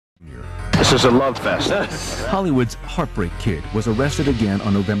This is a love fest. Hollywood's Heartbreak Kid was arrested again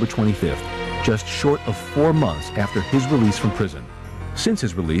on November 25th, just short of 4 months after his release from prison. Since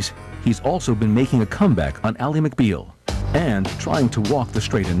his release, he's also been making a comeback on Ally McBeal and trying to walk the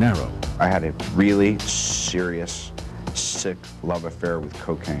straight and narrow. I had a really serious, sick love affair with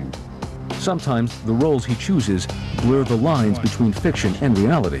cocaine. Sometimes the roles he chooses blur the lines between fiction and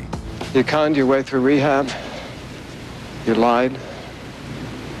reality. You conned your way through rehab. You lied.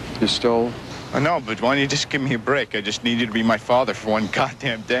 You stole. I know, but why don't you just give me a break? I just need you to be my father for one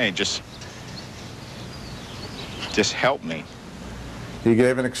goddamn day. Just help me. He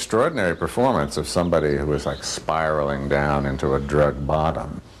gave an extraordinary performance of somebody who was like spiraling down into a drug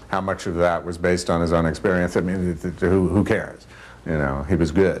bottom. How much of that was based on his own experience? I mean, who cares? You know, he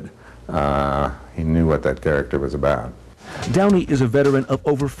was good. He knew what that character was about. Downey is a veteran of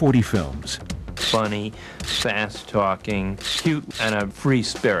over 40 films. Funny, fast-talking, cute, and a free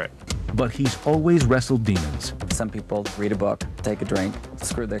spirit. But he's always wrestled demons. Some people read a book, take a drink,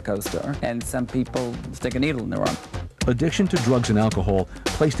 screw their co-star, and some people stick a needle in their arm. Addiction to drugs and alcohol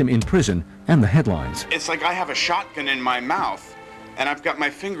placed him in prison and the headlines. It's like I have a shotgun in my mouth, and I've got my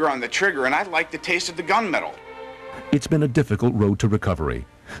finger on the trigger, and I like the taste of the gunmetal. It's been a difficult road to recovery.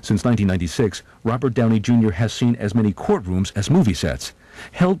 Since 1996, Robert Downey Jr. has seen as many courtrooms as movie sets,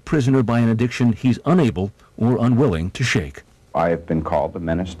 held prisoner by an addiction he's unable or unwilling to shake. I have been called a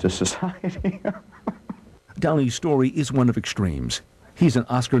menace to society. Downey's story is one of extremes. He's an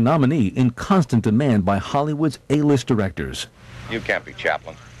Oscar nominee in constant demand by Hollywood's A-list directors. You can't be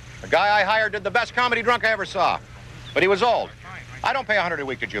Chaplin. The guy I hired did the best comedy drunk I ever saw. But he was old. I don't pay $100 a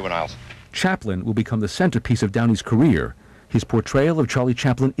week to juveniles. Chaplin will become the centerpiece of Downey's career. His portrayal of Charlie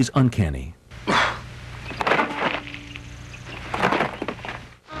Chaplin is uncanny.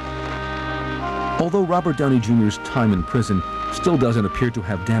 Although Robert Downey Jr.'s time in prison still doesn't appear to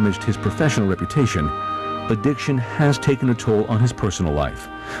have damaged his professional reputation, addiction has taken a toll on his personal life.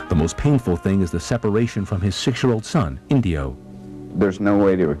 The most painful thing is the separation from his 6-year-old son, Indio. There's no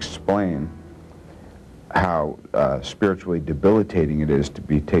way to explain how spiritually debilitating it is to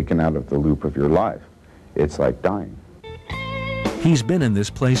be taken out of the loop of your life. It's like dying. He's been in this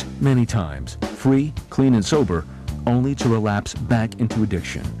place many times, free, clean, and sober, only to relapse back into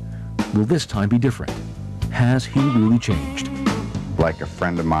addiction. Will this time be different? Has he really changed? Like a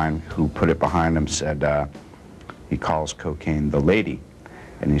friend of mine who put it behind him said, he calls cocaine the lady.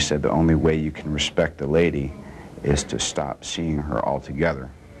 And he said the only way you can respect the lady is to stop seeing her altogether.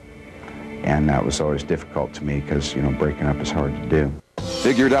 And that was always difficult to me because, you know, breaking up is hard to do.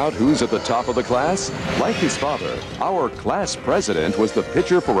 Figured out who's at the top of the class? Like his father, our class president was the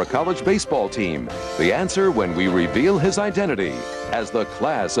pitcher for a college baseball team. The answer when we reveal his identity as the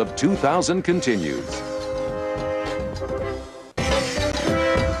class of 2000 continues.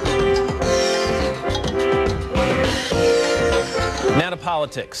 Now to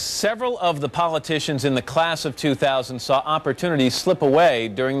politics. Several of the politicians in the class of 2000 saw opportunities slip away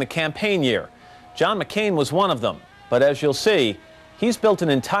during the campaign year. John McCain was one of them. But as you'll see, he's built an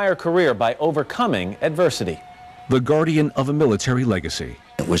entire career by overcoming adversity. The guardian of a military legacy.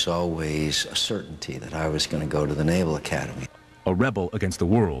 It was always a certainty that I was going to go to the Naval Academy. A rebel against the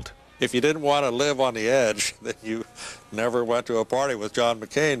world. If you didn't want to live on the edge, then you never went to a party with John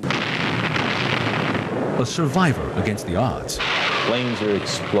McCain. A survivor against the odds. Planes are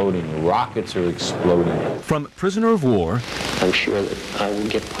exploding, rockets are exploding. From prisoner of war, I'm sure that I will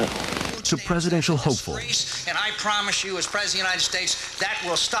get well. To presidential hopeful. And I promise you, as President of the United States, that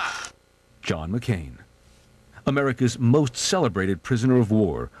will stop. John McCain. America's most celebrated prisoner of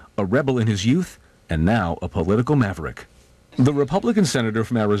war, a rebel in his youth, and now a political maverick. The Republican senator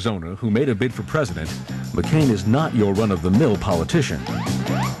from Arizona who made a bid for president, McCain is not your run-of-the-mill politician.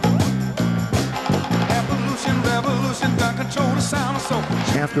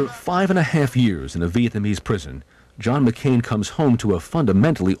 After 5.5 years in a Vietnamese prison, John McCain comes home to a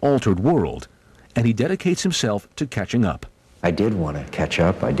fundamentally altered world, and he dedicates himself to catching up. I did want to catch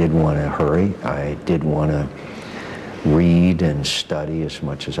up. I did want to hurry. I did want to read and study as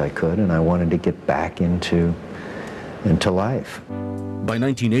much as I could, and I wanted to get back into life. By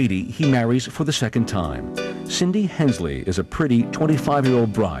 1980, he marries for the second time. Cindy Hensley is a pretty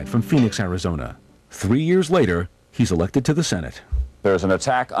 25-year-old bride from Phoenix, Arizona. 3 years later, he's elected to the Senate. There's an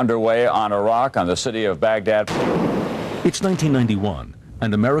attack underway on Iraq, on the city of Baghdad. It's 1991,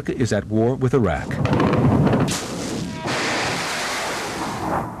 and America is at war with Iraq.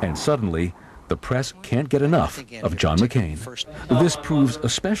 And suddenly, The press can't get enough of John McCain. This proves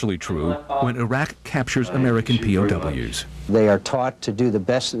especially true when Iraq captures American POWs. They are taught to do the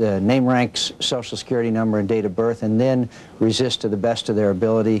best, name, ranks, social security number, and date of birth, and then resist to the best of their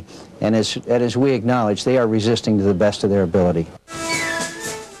ability. And as we acknowledge, they are resisting to the best of their ability.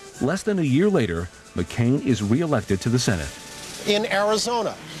 Less than a year later, McCain is reelected to the Senate. In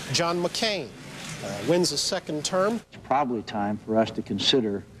Arizona, John McCain wins a second term. It's probably time for us to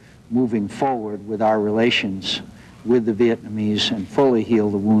consider moving forward with our relations with the Vietnamese and fully heal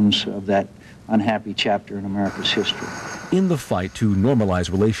the wounds of that unhappy chapter in America's history. In the fight to normalize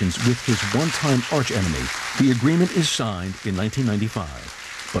relations with his one-time archenemy, the agreement is signed in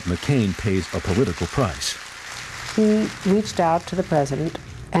 1995. But McCain pays a political price. He reached out to the president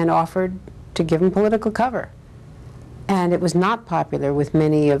and offered to give him political cover. And it was not popular with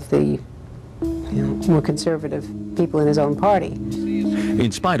many of the more conservative people in his own party.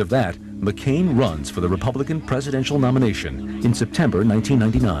 In spite of that, McCain runs for the Republican presidential nomination in September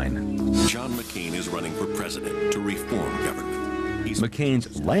 1999. John McCain is running for president to reform government.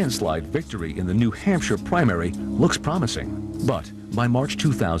 McCain's landslide victory in the New Hampshire primary looks promising. But by March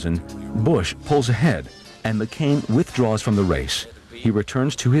 2000, Bush pulls ahead and McCain withdraws from the race. He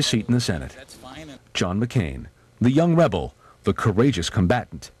returns to his seat in the Senate. John McCain, the young rebel, the courageous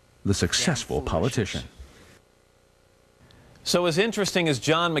combatant, the successful politician. So as interesting as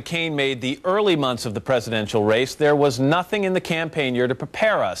John McCain made the early months of the presidential race, there was nothing in the campaign year to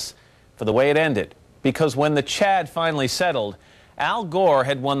prepare us for the way it ended. Because when the Chad finally settled, Al Gore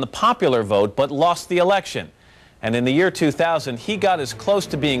had won the popular vote but lost the election. And in the year 2000, he got as close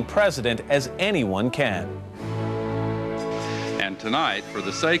to being president as anyone can. And tonight, for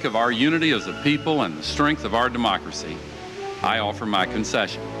the sake of our unity as a people and the strength of our democracy, I offer my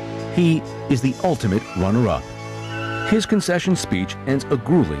concession. He is the ultimate runner-up. His concession speech ends a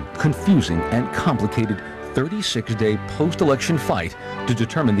grueling, confusing, and complicated 36-day post-election fight to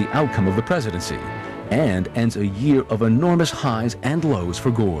determine the outcome of the presidency, and ends a year of enormous highs and lows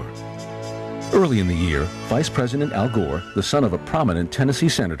for Gore. Early in the year, Vice President Al Gore, the son of a prominent Tennessee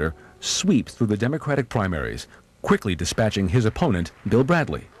senator, sweeps through the Democratic primaries, quickly dispatching his opponent, Bill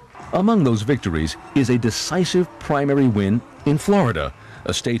Bradley. Among those victories is a decisive primary win in Florida,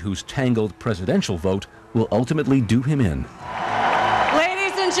 a state whose tangled presidential vote will ultimately do him in.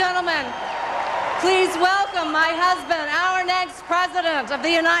 Ladies and gentlemen, please welcome my husband, our next president of the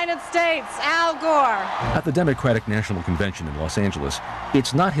United States, Al Gore. At the Democratic National Convention in Los Angeles,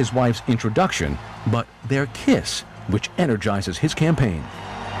 it's not his wife's introduction, but their kiss, which energizes his campaign.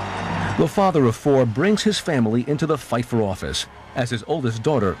 The father of four brings his family into the fight for office, as his oldest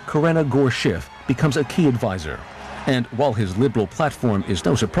daughter, Corinna Gore Schiff, becomes a key advisor. And while his liberal platform is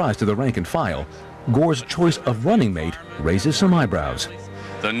no surprise to the rank and file, Gore's choice of running mate raises some eyebrows.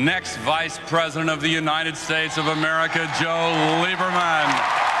 The next Vice President of the United States of America, Joe Lieberman.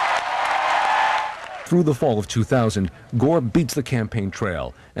 Through the fall of 2000, Gore beats the campaign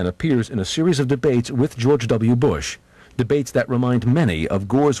trail and appears in a series of debates with George W. Bush, debates that remind many of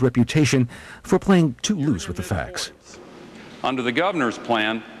Gore's reputation for playing too loose with the facts. Under the governor's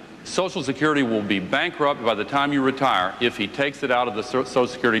plan, Social Security will be bankrupt by the time you retire if he takes it out of the Social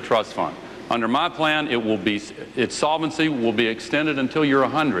Security Trust Fund. Under my plan, its solvency will be extended until you're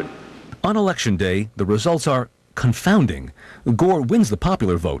 100. On Election Day, the results are confounding. Gore wins the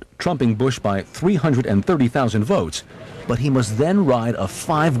popular vote, trumping Bush by 330,000 votes, but he must then ride a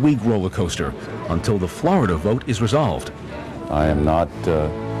 5-week roller coaster until the Florida vote is resolved. I am not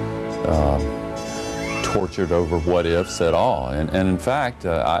tortured over what ifs at all. And in fact,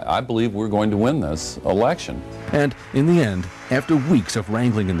 I believe we're going to win this election. And in the end, after weeks of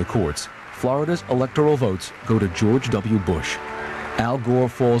wrangling in the courts, Florida's electoral votes go to George W. Bush. Al Gore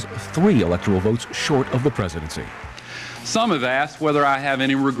falls 3 electoral votes short of the presidency. Some have asked whether I have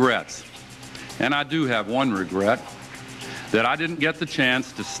any regrets. And I do have one regret, that I didn't get the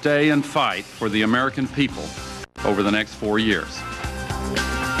chance to stay and fight for the American people over the next 4 years.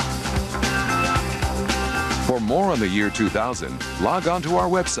 For more on the year 2000, log on to our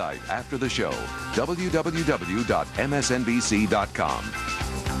website after the show, www.msnbc.com.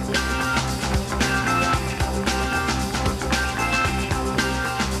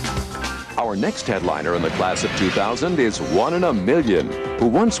 Our next headliner in the class of 2000 is one in a million, who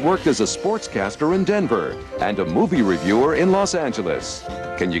once worked as a sportscaster in Denver and a movie reviewer in Los Angeles.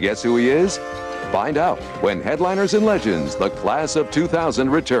 Can you guess who he is? Find out when Headliners and Legends, the class of 2000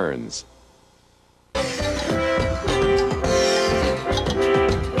 returns.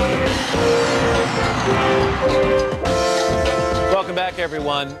 Welcome back,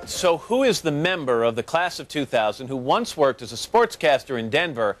 everyone. So who is the member of the class of 2000 who once worked as a sportscaster in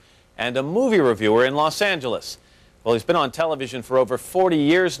Denver and a movie reviewer in Los Angeles. Well, he's been on television for over 40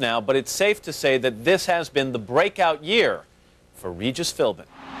 years now, but it's safe to say that this has been the breakout year for Regis Philbin.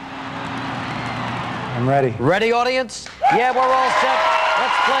 I'm ready. Ready, audience? Yeah, we're all set.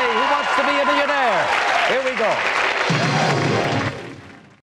 Let's play Who Wants to Be a Millionaire? Here we go.